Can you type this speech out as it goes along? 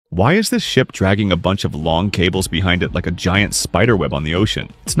Why is this ship dragging a bunch of long cables behind it like a giant spiderweb on the ocean?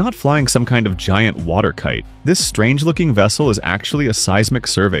 It's not flying some kind of giant water kite. This strange-looking vessel is actually a seismic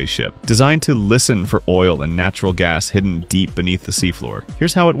survey ship, designed to listen for oil and natural gas hidden deep beneath the seafloor.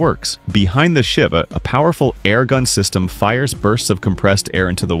 Here's how it works. Behind the ship, a powerful air gun system fires bursts of compressed air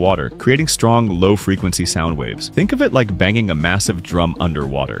into the water, creating strong, low-frequency sound waves. Think of it like banging a massive drum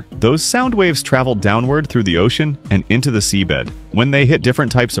underwater. Those sound waves travel downward through the ocean and into the seabed. When they hit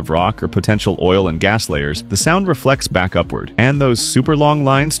different types of rock or potential oil and gas layers, the sound reflects back upward. And those super long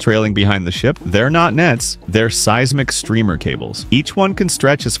lines trailing behind the ship, they're not nets, they're seismic streamer cables. Each one can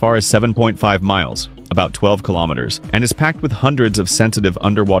stretch as far as 7.5 miles. About 12 kilometers, and is packed with hundreds of sensitive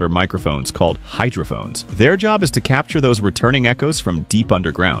underwater microphones called hydrophones. Their job is to capture those returning echoes from deep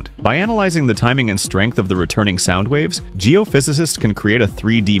underground. By analyzing the timing and strength of the returning sound waves, geophysicists can create a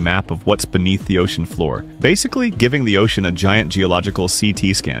 3D map of what's beneath the ocean floor, basically giving the ocean a giant geological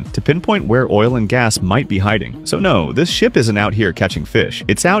CT scan to pinpoint where oil and gas might be hiding. So no, this ship isn't out here catching fish.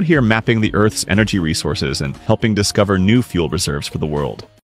 It's out here mapping the Earth's energy resources and helping discover new fuel reserves for the world.